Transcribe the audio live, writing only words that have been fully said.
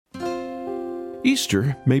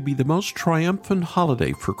Easter may be the most triumphant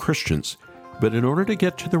holiday for Christians, but in order to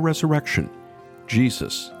get to the resurrection,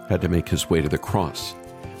 Jesus had to make his way to the cross.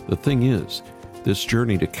 The thing is, this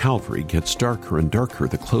journey to Calvary gets darker and darker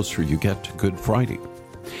the closer you get to Good Friday.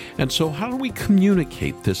 And so how do we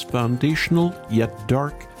communicate this foundational yet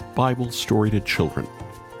dark Bible story to children?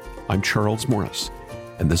 I'm Charles Morris,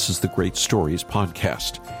 and this is the Great Stories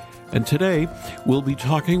Podcast. And today, we'll be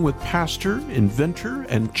talking with pastor, inventor,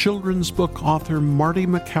 and children's book author Marty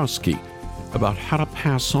Machowski about how to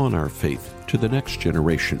pass on our faith to the next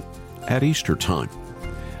generation at Easter time.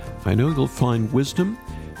 I know you'll find wisdom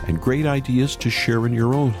and great ideas to share in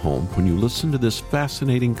your own home when you listen to this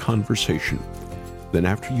fascinating conversation. Then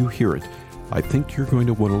after you hear it, I think you're going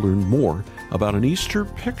to want to learn more about an Easter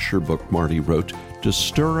picture book Marty wrote to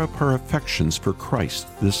stir up our affections for Christ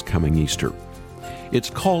this coming Easter. It's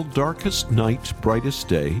called Darkest Night, Brightest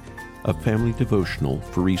Day, a family devotional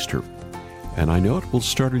for Easter. And I know it will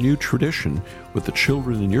start a new tradition with the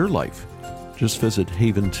children in your life. Just visit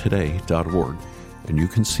haventoday.org and you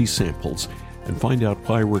can see samples and find out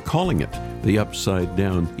why we're calling it the Upside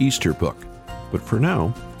Down Easter Book. But for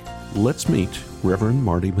now, let's meet Reverend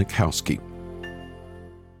Marty Machowski.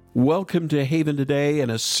 Welcome to Haven Today and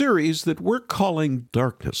a series that we're calling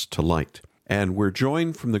Darkness to Light. And we're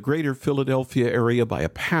joined from the greater Philadelphia area by a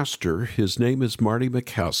pastor. His name is Marty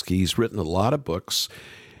Machowski. He's written a lot of books,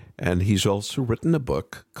 and he's also written a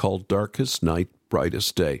book called Darkest Night,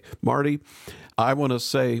 Brightest Day. Marty, I want to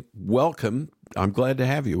say welcome. I'm glad to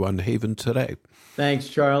have you on Haven Today. Thanks,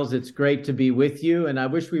 Charles. It's great to be with you. And I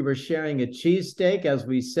wish we were sharing a cheesesteak, as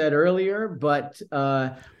we said earlier, but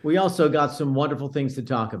we also got some wonderful things to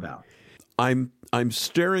talk about. I'm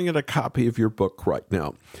staring at a copy of your book right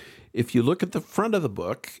now. If you look at the front of the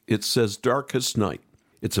book, it says Darkest Night.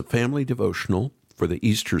 It's a family devotional for the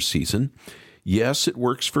Easter season. Yes, it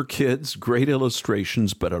works for kids, great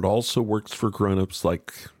illustrations, but it also works for grown-ups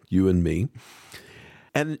like you and me.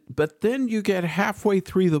 But then you get halfway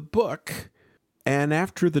through the book, and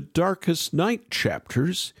after the Darkest Night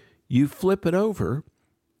chapters, you flip it over,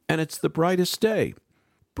 and it's the brightest day.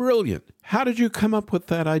 Brilliant. How did you come up with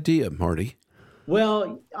that idea, Marty?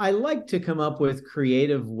 Well, I like to come up with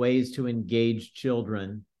creative ways to engage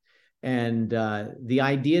children. And the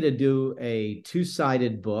idea to do a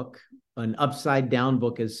two-sided book, an upside-down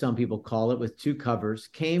book, as some people call it, with two covers,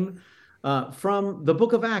 came from the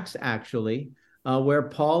book of Acts, actually, where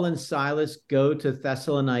Paul and Silas go to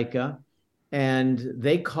Thessalonica, and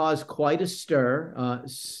they cause quite a stir.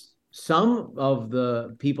 Some of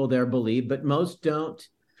the people there believe, but most don't.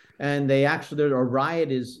 And they actually, a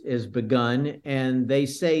riot is begun, and they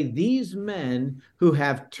say, these men who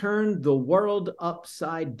have turned the world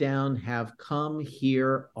upside down have come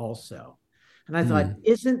here also. And I thought,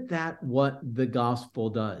 isn't that what the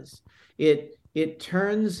gospel does? It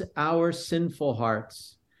turns our sinful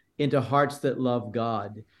hearts into hearts that love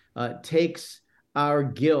God, takes our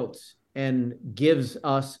guilt and gives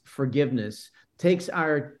us forgiveness, takes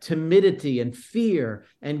our timidity and fear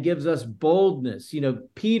and gives us boldness. You know,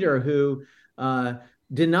 Peter, who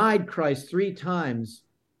denied Christ 3 times,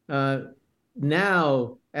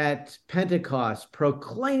 now at Pentecost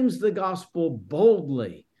proclaims the gospel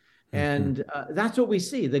boldly. And that's what we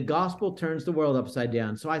see. The gospel turns the world upside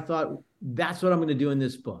down. So I thought, that's what I'm going to do in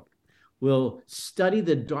this book. We'll study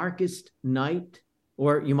the darkest night,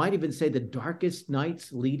 or you might even say the darkest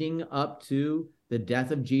nights leading up to the death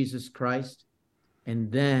of Jesus Christ.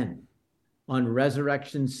 And then on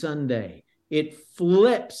Resurrection Sunday, it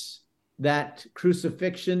flips that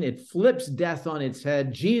crucifixion. It flips death on its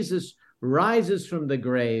head. Jesus rises from the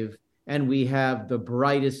grave, and we have the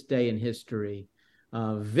brightest day in history,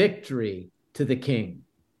 victory to the King.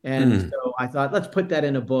 And so I thought, let's put that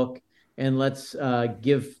in a book, and let's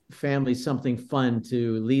give families something fun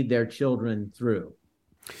to lead their children through.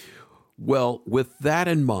 Well, with that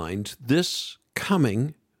in mind, this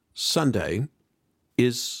coming Sunday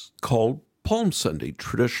is called Palm Sunday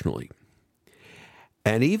traditionally.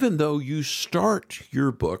 And even though you start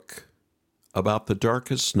your book about the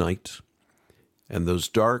darkest night and those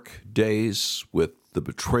dark days with the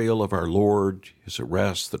betrayal of our Lord, his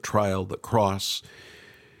arrest, the trial, the cross,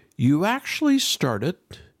 you actually start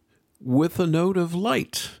it with a note of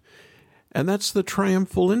light. And that's the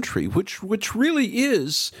triumphal entry, which really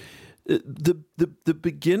is the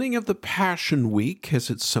beginning of the Passion Week, as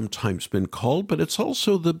it's sometimes been called, but it's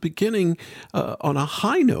also the beginning on a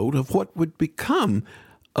high note of what would become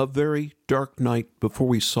a very dark night before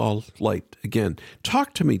we saw light again.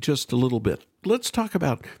 Talk to me just a little bit. Let's talk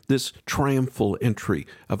about this triumphal entry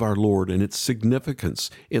of our Lord and its significance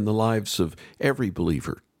in the lives of every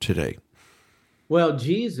believer today. Well,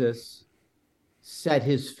 Jesus set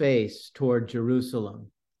his face toward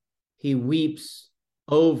Jerusalem. He weeps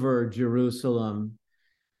over Jerusalem,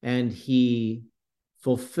 and he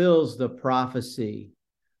fulfills the prophecy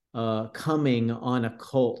coming on a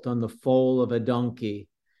colt, on the foal of a donkey,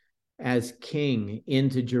 as king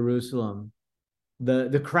into Jerusalem.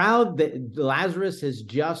 The crowd, that Lazarus has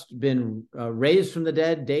just been raised from the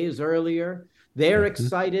dead days earlier. They're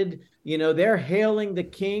excited. They're hailing the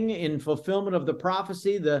king in fulfillment of the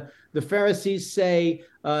prophecy. The Pharisees say,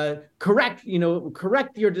 correct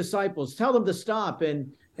your disciples, tell them to stop.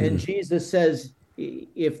 And Jesus says,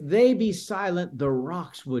 if they be silent, the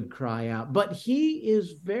rocks would cry out. But he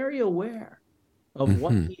is very aware of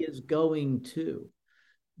what he is going to.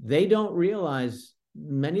 They don't realize,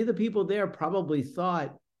 many of the people there probably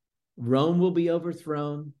thought Rome will be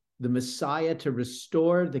overthrown. The Messiah to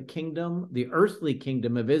restore the kingdom, the earthly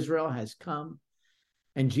kingdom of Israel, has come.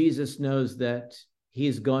 And Jesus knows that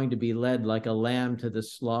he's going to be led like a lamb to the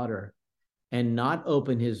slaughter and not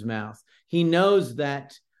open his mouth. He knows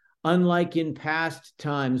that, unlike in past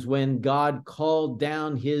times when God called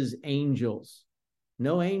down his angels,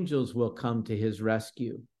 no angels will come to his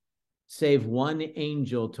rescue, save one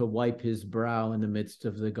angel to wipe his brow in the midst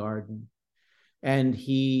of the garden. And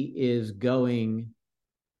he is going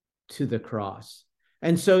to the cross.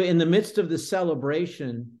 And so in the midst of the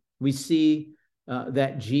celebration, we see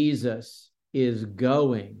that Jesus is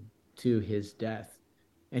going to his death.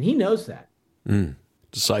 And he knows that.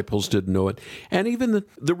 Disciples didn't know it. And even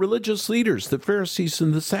the religious leaders, the Pharisees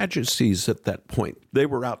and the Sadducees at that point, they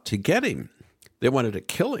were out to get him. They wanted to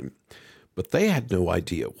kill him. But they had no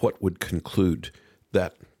idea what would conclude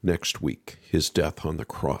that next week, his death on the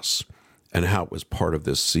cross, and how it was part of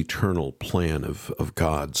this eternal plan of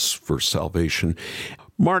God's for salvation.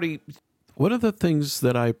 Marty, one of the things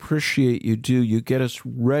that I appreciate you do, you get us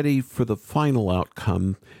ready for the final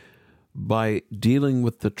outcome by dealing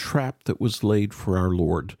with the trap that was laid for our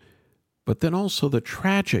Lord, but then also the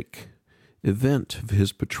tragic event of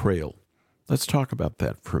his betrayal. Let's talk about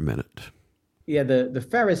that for a minute. Yeah, the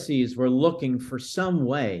Pharisees were looking for some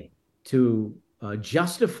way to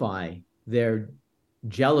justify their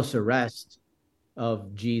jealous arrest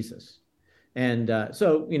of Jesus. And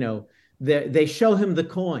so, they show him the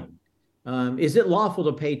coin. Is it lawful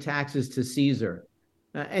to pay taxes to Caesar?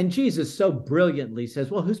 And Jesus so brilliantly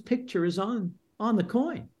says, well, whose picture is on the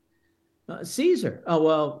coin? Caesar. Oh,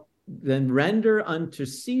 well, then render unto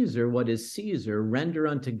Caesar what is Caesar, render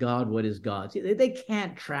unto God what is God's. They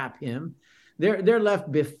can't trap him. They're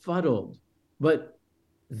left befuddled. But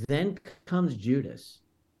then comes Judas.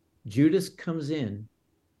 Judas comes in,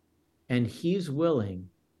 and he's willing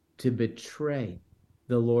to betray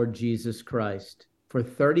the Lord Jesus Christ for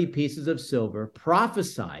 30 pieces of silver,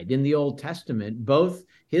 prophesied in the Old Testament, both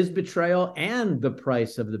his betrayal and the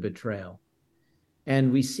price of the betrayal.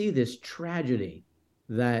 And we see this tragedy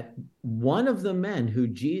that one of the men who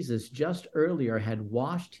Jesus just earlier had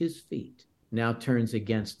washed his feet now turns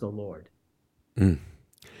against the Lord.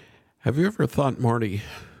 Have you ever thought, Marty,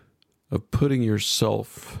 of putting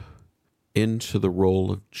yourself into the role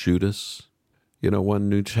of Judas? One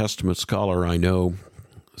New Testament scholar I know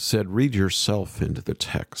said, read yourself into the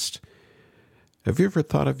text. Have you ever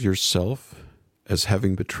thought of yourself as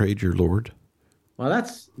having betrayed your Lord? Well,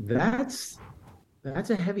 that's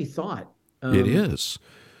a heavy thought. It is.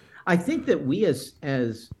 I think that we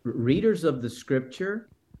as readers of the scripture,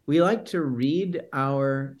 we like to read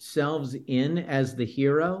ourselves in as the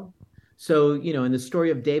hero. So, in the story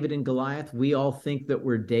of David and Goliath, we all think that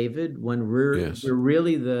we're David when we're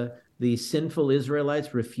really the sinful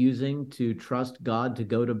Israelites refusing to trust God to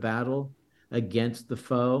go to battle against the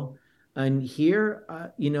foe. And here,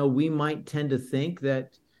 we might tend to think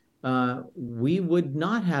that we would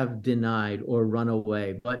not have denied or run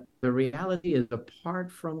away. But the reality is,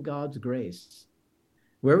 apart from God's grace,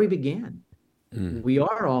 where we began, we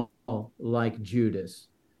are all like Judas.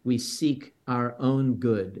 We seek our own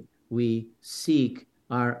good. We seek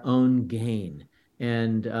our own gain.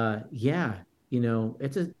 And that's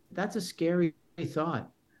a scary thought.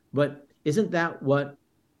 But isn't that what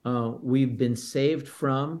we've been saved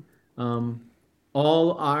from?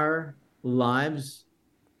 All our lives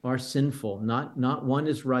are sinful. Not one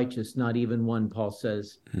is righteous, not even one, Paul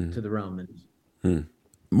says to the Romans.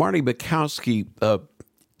 Marty Machowski,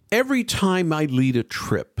 every time I lead a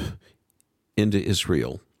trip into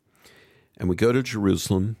Israel, and we go to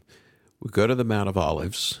Jerusalem, we go to the Mount of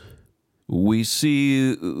Olives, we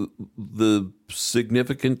see the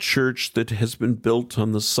significant church that has been built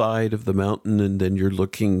on the side of the mountain, and then you're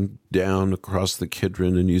looking down across the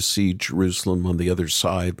Kidron, and you see Jerusalem on the other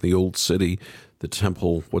side, the old city, the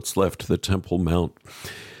temple, what's left of the Temple Mount.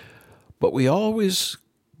 But we always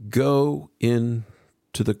go into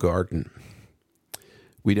the garden.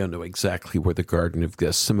 We don't know exactly where the Garden of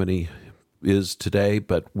Gethsemane is today,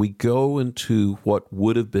 but we go into what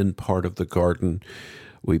would have been part of the garden.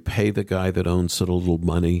 We pay the guy that owns it a little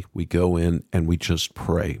money. We go in and we just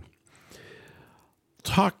pray.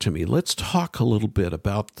 Talk to me. Let's talk a little bit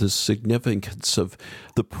about the significance of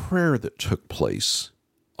the prayer that took place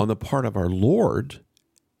on the part of our Lord,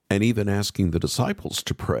 and even asking the disciples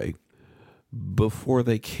to pray before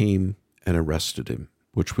they came and arrested him,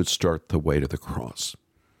 which would start the way to the cross.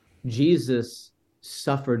 Jesus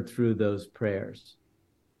suffered through those prayers.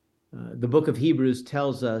 The book of Hebrews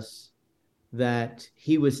tells us that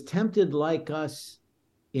he was tempted like us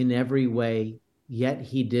in every way, yet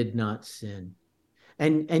he did not sin.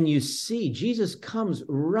 And you see, Jesus comes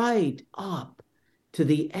right up to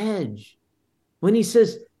the edge when he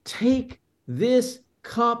says, take this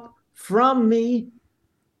cup from me,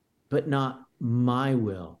 but not my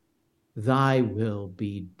will, thy will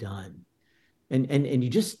be done. And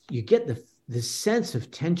you get the sense of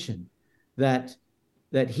tension that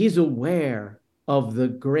he's aware of the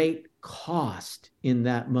great cost in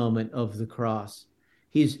that moment of the cross.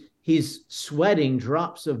 He's sweating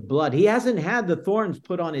drops of blood. He hasn't had the thorns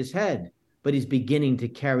put on his head, but he's beginning to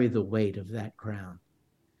carry the weight of that crown.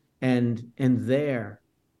 And there,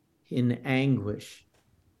 in anguish,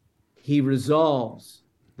 he resolves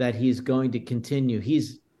that he's going to continue.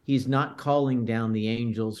 He's not calling down the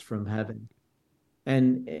angels from heaven.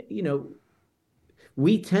 And,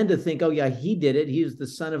 we tend to think, oh, yeah, he did it. He was the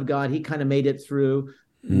Son of God. He kind of made it through.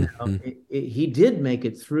 Mm-hmm. No, he did make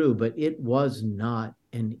it through, but it was not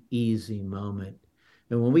an easy moment.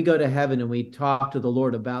 And when we go to heaven and we talk to the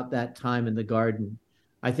Lord about that time in the garden,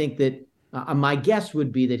 I think that my guess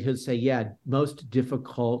would be that he'll say, yeah, most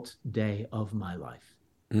difficult day of my life.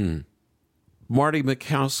 Mm. Marty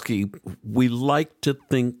Machowski, we like to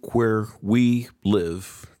think where we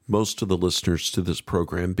live, most of the listeners to this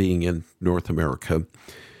program being in North America,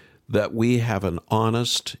 that we have an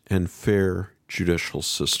honest and fair judicial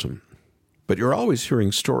system. But you're always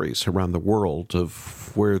hearing stories around the world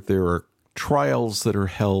of where there are trials that are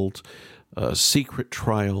held, secret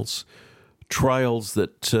trials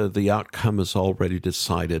that the outcome is already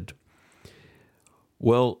decided.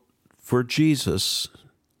 Well, for Jesus,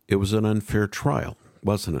 it was an unfair trial,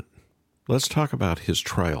 wasn't it? Let's talk about his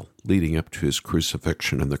trial leading up to his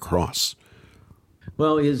crucifixion and the cross.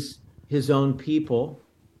 Well, his own people,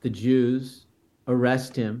 the Jews,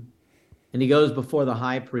 arrest him, and he goes before the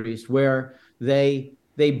high priest, where they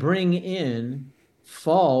bring in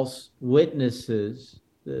false witnesses.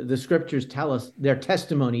 The scriptures tell us their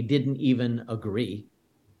testimony didn't even agree.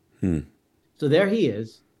 So there he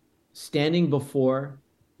is, standing before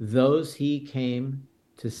those he came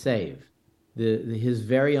to save, his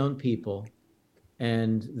very own people,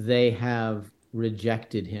 and they have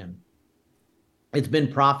rejected him. It's been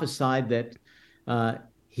prophesied that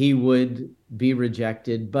he would be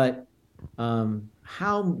rejected, but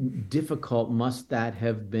how difficult must that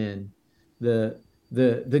have been?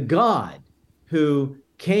 The God who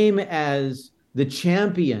came as the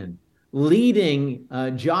champion, leading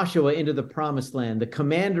Joshua into the promised land, the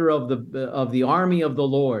commander of the army of the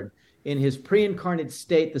Lord, in his pre-incarnate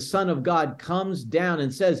state, the Son of God comes down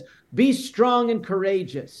and says, be strong and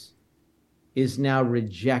courageous, is now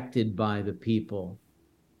rejected by the people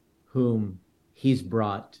whom he's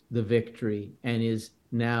brought the victory and is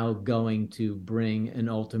now going to bring an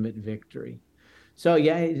ultimate victory. So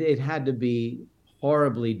yeah, it had to be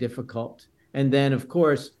horribly difficult. And then, of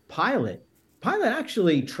course, Pilate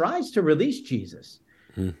actually tries to release Jesus.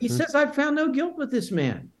 Mm-hmm. He says, I've found no guilt with this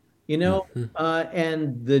man.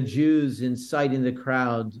 And the Jews inciting the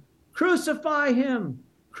crowd, crucify him,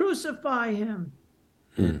 crucify him.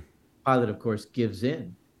 Pilate, of course, gives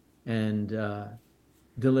in and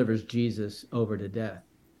delivers Jesus over to death.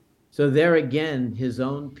 So there again, his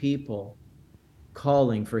own people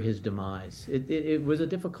calling for his demise. It was a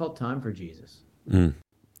difficult time for Jesus.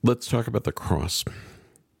 Let's talk about the cross.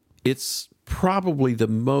 It's probably the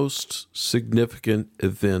most significant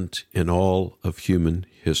event in all of human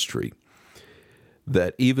history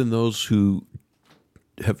that even those who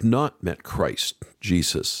have not met Christ,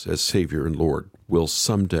 Jesus, as Savior and Lord, will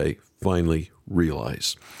someday finally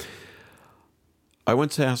realize. I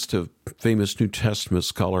once asked a famous New Testament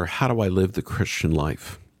scholar, how do I live the Christian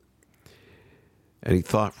life? And he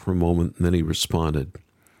thought for a moment, and then he responded.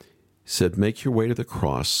 He said, make your way to the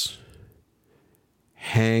cross,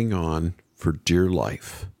 hang on for dear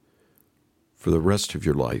life, for the rest of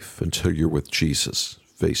your life until you're with Jesus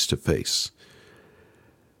face to face.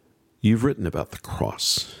 You've written about the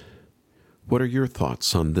cross. What are your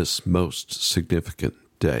thoughts on this most significant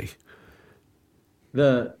day?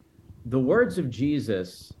 The words of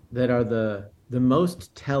Jesus that are the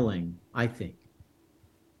most telling, I think,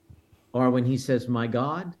 are when he says, my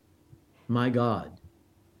God,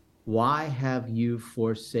 why have you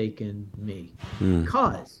forsaken me?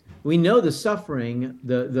 Because we know the suffering,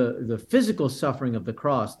 the physical suffering of the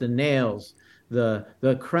cross, the nails,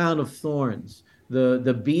 the crown of thorns,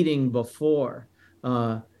 the beating before.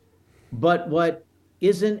 But what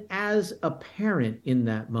isn't as apparent in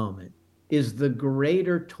that moment is the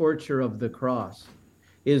greater torture of the cross,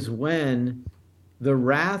 is when the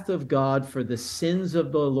wrath of God for the sins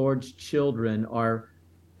of the Lord's children are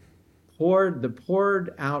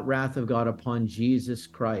poured out wrath of God upon Jesus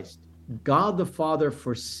Christ. God the Father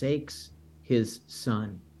forsakes his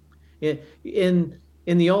Son. In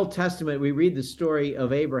the Old Testament, we read the story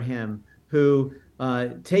of Abraham who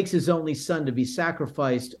takes his only son to be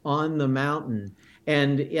sacrificed on the mountain.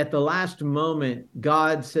 And at the last moment,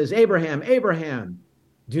 God says, Abraham, Abraham,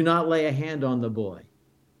 do not lay a hand on the boy.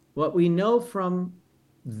 What we know from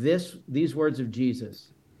these words of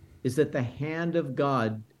Jesus is that the hand of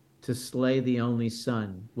God to slay the only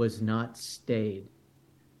son was not stayed.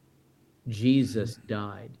 Jesus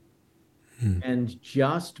died. And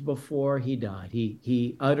just before he died,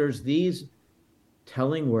 he utters these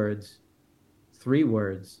telling words, 3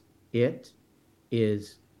 words: it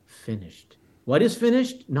is finished. What is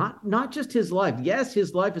finished? Not just his life. Yes,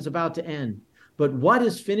 his life is about to end. But what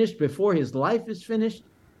is finished before his life is finished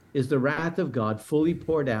is the wrath of God fully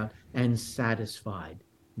poured out and satisfied.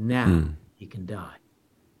 Now he can die.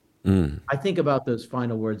 I think about those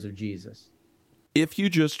final words of Jesus. If you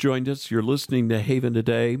just joined us, you're listening to Haven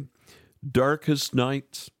Today. Darkest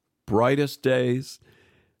nights, brightest days.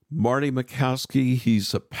 Marty Machowski,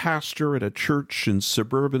 he's a pastor at a church in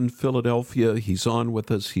suburban Philadelphia. He's on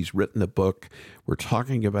with us. He's written a book. We're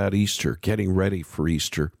talking about Easter, getting ready for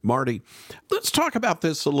Easter. Marty, let's talk about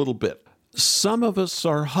this a little bit. Some of us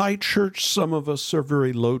are high church, some of us are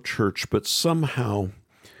very low church, but somehow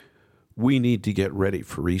we need to get ready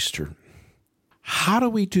for Easter. How do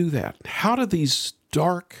we do that? How do these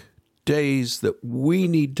dark days that we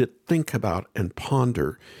need to think about and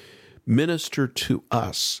ponder minister to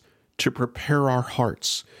us to prepare our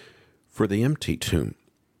hearts for the empty tomb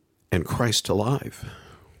and Christ alive?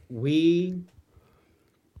 We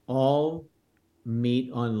all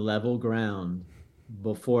meet on level ground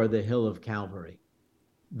before the hill of Calvary.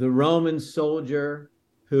 The Roman soldier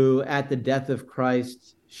who, at the death of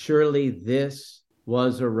Christ, surely this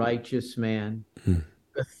was a righteous man.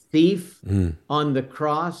 The thief on the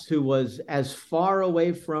cross who was as far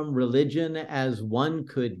away from religion as one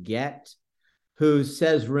could get, who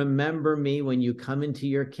says, remember me when you come into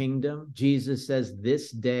your kingdom. Jesus says,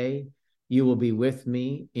 this day you will be with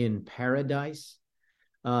me in paradise.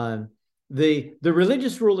 The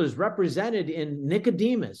religious rulers represented in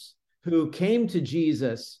Nicodemus, who came to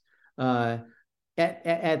Jesus at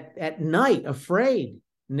night, afraid,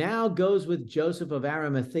 now goes with Joseph of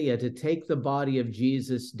Arimathea to take the body of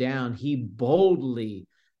Jesus down. He boldly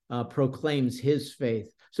proclaims his faith.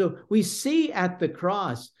 So we see at the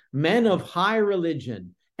cross men of high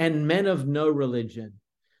religion and men of no religion,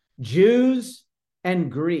 Jews and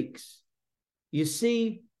Greeks. You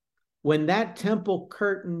see, when that temple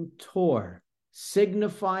curtain tore,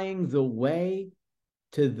 signifying the way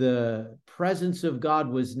to the presence of God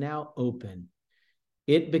was now open,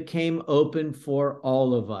 it became open for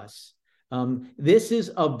all of us. This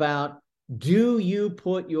is about, do you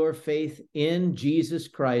put your faith in Jesus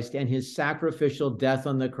Christ and his sacrificial death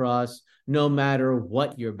on the cross, no matter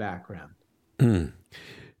what your background?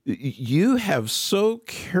 You have so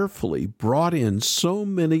carefully brought in so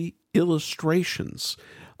many illustrations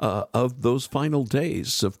of those final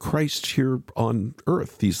days of Christ here on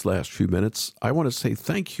earth these last few minutes. I want to say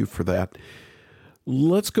thank you for that.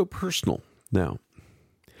 Let's go personal now.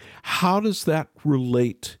 How does that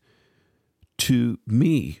relate to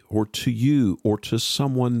me or to you or to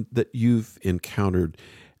someone that you've encountered,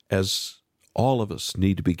 as all of us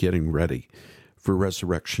need to be getting ready for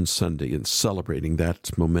Resurrection Sunday and celebrating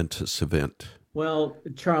that momentous event? Well,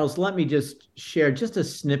 Charles, let me just share just a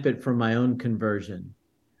snippet from my own conversion.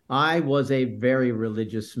 I was a very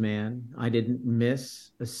religious man. I didn't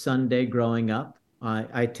miss a Sunday growing up. I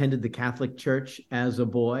attended the Catholic Church as a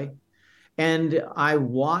boy. And I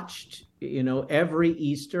watched, every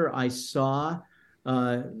Easter I saw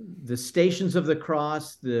the Stations of the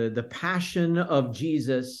Cross, the Passion of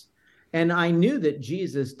Jesus. And I knew that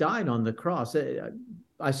Jesus died on the cross.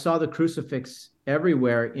 I saw the crucifix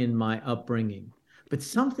everywhere in my upbringing. But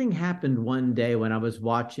something happened one day when I was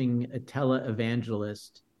watching a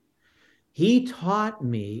televangelist. He taught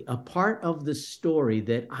me a part of the story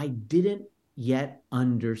that I didn't yet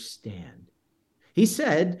understand. He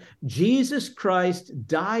said, Jesus Christ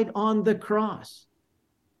died on the cross,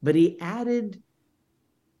 but he added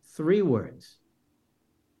 3 words: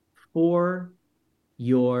 for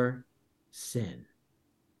your sin,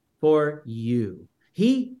 for you.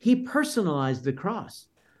 He personalized the cross.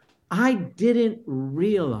 I didn't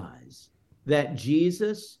realize that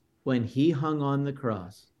Jesus, when he hung on the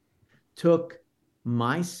cross, took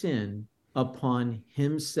my sin upon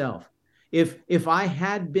himself. If I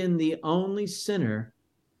had been the only sinner,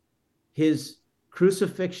 his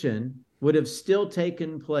crucifixion would have still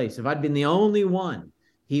taken place. If I'd been the only one,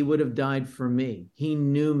 he would have died for me. He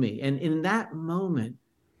knew me. And in that moment,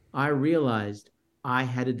 I realized I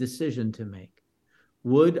had a decision to make.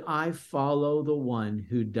 Would I follow the one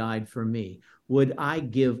who died for me? Would I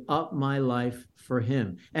give up my life for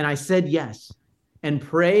him? And I said yes, and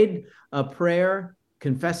prayed a prayer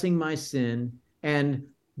confessing my sin and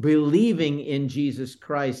believing in Jesus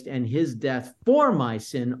Christ and his death for my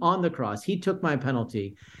sin on the cross. He took my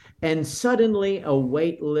penalty. And suddenly a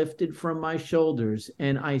weight lifted from my shoulders,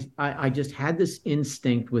 and I just had this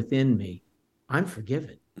instinct within me: I'm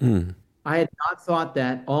forgiven. I had not thought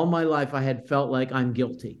that all my life. I had felt like I'm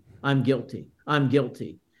guilty. I'm guilty. I'm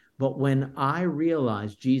guilty. But when I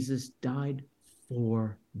realized Jesus died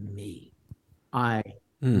for me, I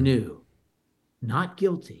knew, not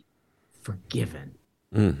guilty, forgiven.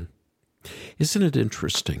 Isn't it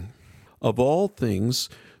interesting? Of all things,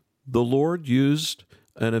 the Lord used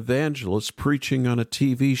an evangelist preaching on a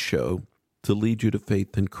TV show to lead you to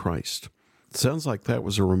faith in Christ. Sounds like that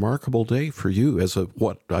was a remarkable day for you as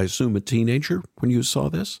I assume a teenager when you saw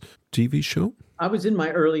this TV show? I was in my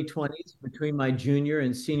early 20s, between my junior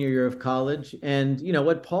and senior year of college. And,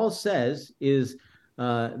 what Paul says is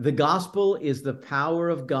the gospel is the power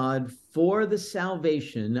of God for the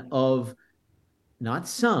salvation of not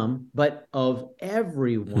some, but of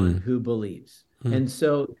everyone who believes. And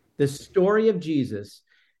so the story of Jesus,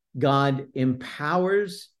 God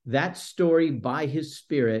empowers that story by his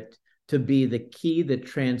Spirit to be the key that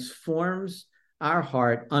transforms our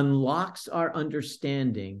heart, unlocks our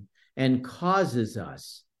understanding, and causes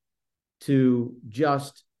us to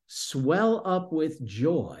just swell up with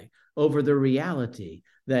joy over the reality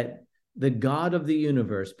that the God of the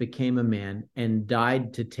universe became a man and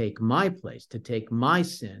died to take my place, to take my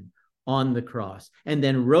sin on the cross, and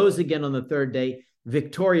then rose again on the 3rd day,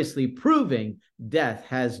 victoriously proving death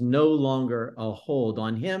has no longer a hold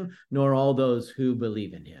on him, nor all those who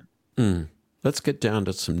believe in him. Let's get down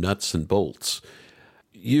to some nuts and bolts.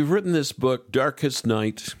 You've written this book, Darkest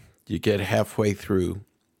Night. You get halfway through,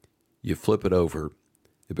 you flip it over,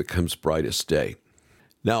 it becomes Brightest Day.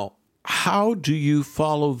 Now, how do you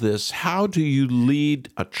follow this? How do you lead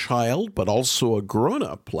a child, but also a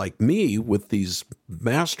grown-up like me with these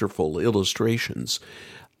masterful illustrations,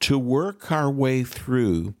 to work our way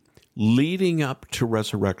through leading up to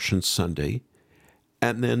Resurrection Sunday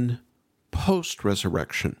and then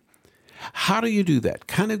post-resurrection? How do you do that?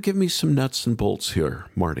 Kind of give me some nuts and bolts here,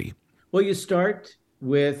 Marty. Well, you start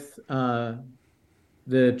with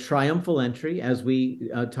the triumphal entry, as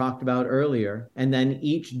we talked about earlier, and then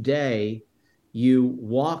each day you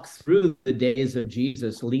walk through the days of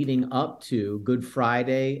Jesus leading up to Good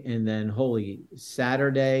Friday and then Holy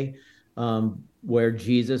Saturday, where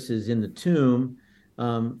Jesus is in the tomb.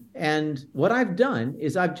 And what I've done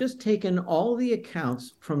is I've just taken all the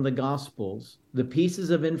accounts from the Gospels, the pieces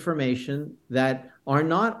of information that are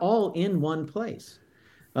not all in one place.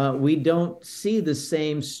 We don't see the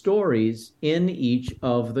same stories in each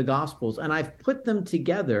of the Gospels. And I've put them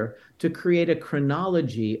together to create a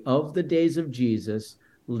chronology of the days of Jesus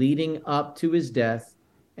leading up to his death.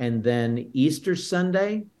 And then Easter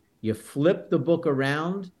Sunday, you flip the book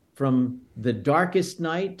around from the darkest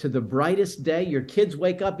night to the brightest day. Your kids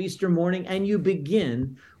wake up Easter morning and you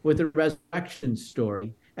begin with the resurrection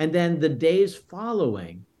story. And then the days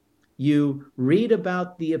following, you read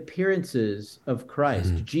about the appearances of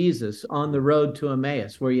Christ, Jesus on the road to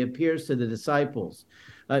Emmaus, where he appears to the disciples,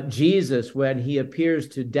 Jesus when he appears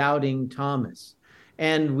to doubting Thomas.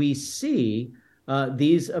 And we see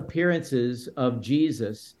these appearances of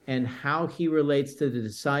Jesus and how he relates to the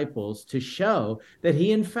disciples to show that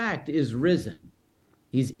he, in fact, is risen.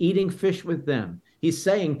 He's eating fish with them. He's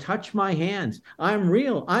saying, touch my hands. I'm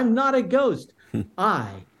real. I'm not a ghost. I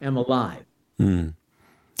am alive.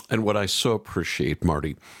 And what I so appreciate,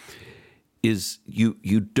 Marty, is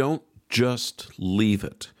you don't just leave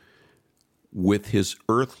it with his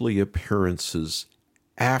earthly appearances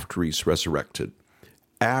after he's resurrected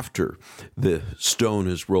after the stone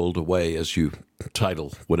is rolled away, as you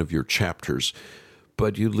title one of your chapters,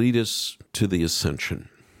 but you lead us to the ascension,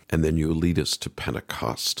 and then you lead us to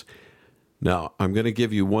Pentecost. Now, I'm going to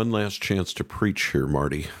give you one last chance to preach here,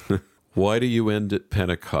 Marty. Why do you end at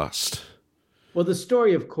Pentecost? Well, the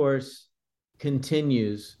story, of course,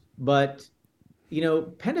 continues, but,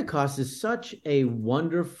 Pentecost is such a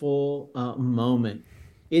wonderful moment.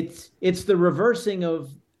 It's the reversing of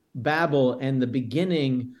Babel and the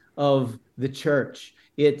beginning of the church.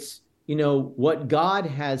 It's, what God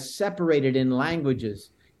has separated in languages,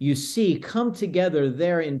 you see come together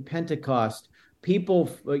there in Pentecost. People,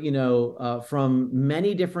 from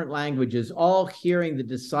many different languages, all hearing the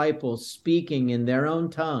disciples speaking in their own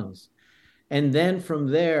tongues. And then from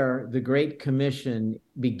there, the Great Commission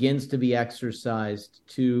begins to be exercised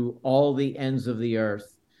to all the ends of the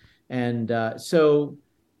earth. And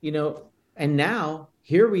and now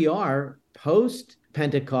here we are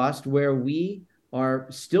post-Pentecost, where we are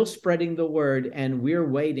still spreading the word, and we're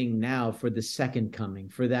waiting now for the second coming,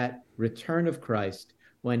 for that return of Christ,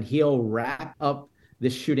 when he'll wrap up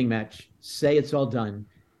this shooting match, say it's all done,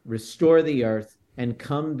 restore the earth, and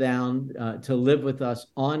come down to live with us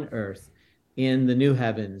on earth in the new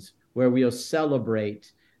heavens, where we'll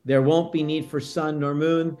celebrate. There won't be need for sun nor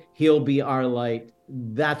moon. He'll be our light.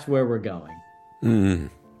 That's where we're going.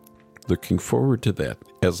 Looking forward to that,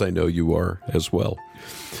 as I know you are as well.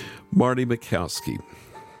 Marty Machowski,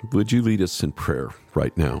 would you lead us in prayer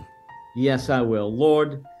right now? Yes, I will.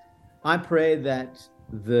 Lord, I pray that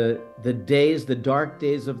the dark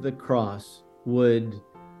days of the cross would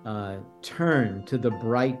turn to the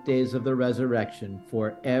bright days of the resurrection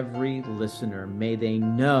for every listener. May they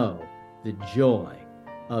know the joy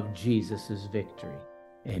of Jesus' victory.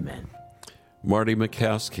 Amen. Marty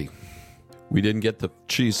Machowski, we didn't get the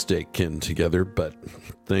cheesesteak in together, but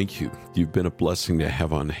thank you. You've been a blessing to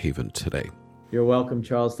have on Haven today. You're welcome,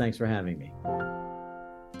 Charles. Thanks for having me.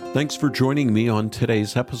 Thanks for joining me on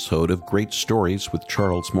today's episode of Great Stories with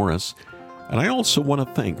Charles Morris. And I also want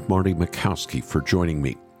to thank Marty Machowski for joining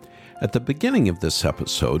me. At the beginning of this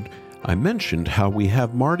episode, I mentioned how we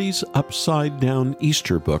have Marty's upside-down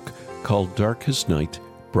Easter book called Darkest Night,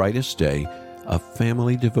 Brightest Day, a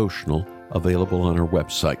family devotional available on our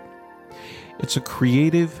website. It's a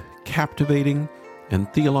creative, captivating,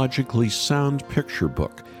 and theologically sound picture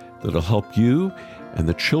book that'll help you and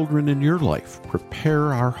the children in your life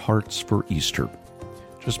prepare our hearts for Easter.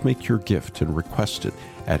 Just make your gift and request it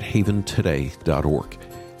at haventoday.org,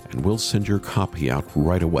 and we'll send your copy out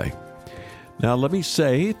right away. Now, let me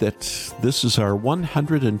say that this is our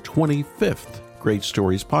 125th Great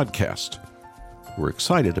Stories podcast. We're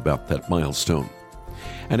excited about that milestone.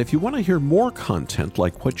 And if you want to hear more content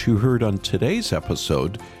like what you heard on today's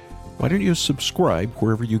episode, why don't you subscribe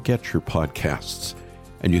wherever you get your podcasts?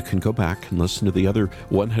 And you can go back and listen to the other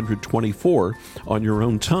 124 on your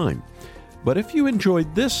own time. But if you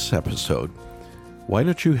enjoyed this episode, why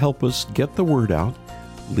don't you help us get the word out,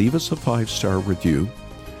 leave us a 5-star review,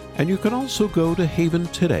 and you can also go to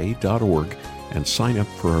haventoday.org and sign up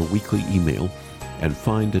for our weekly email and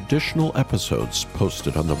find additional episodes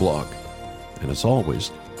posted on the blog. And as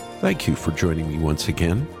always, thank you for joining me once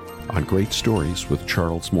again on Great Stories with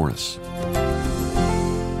Charles Morris.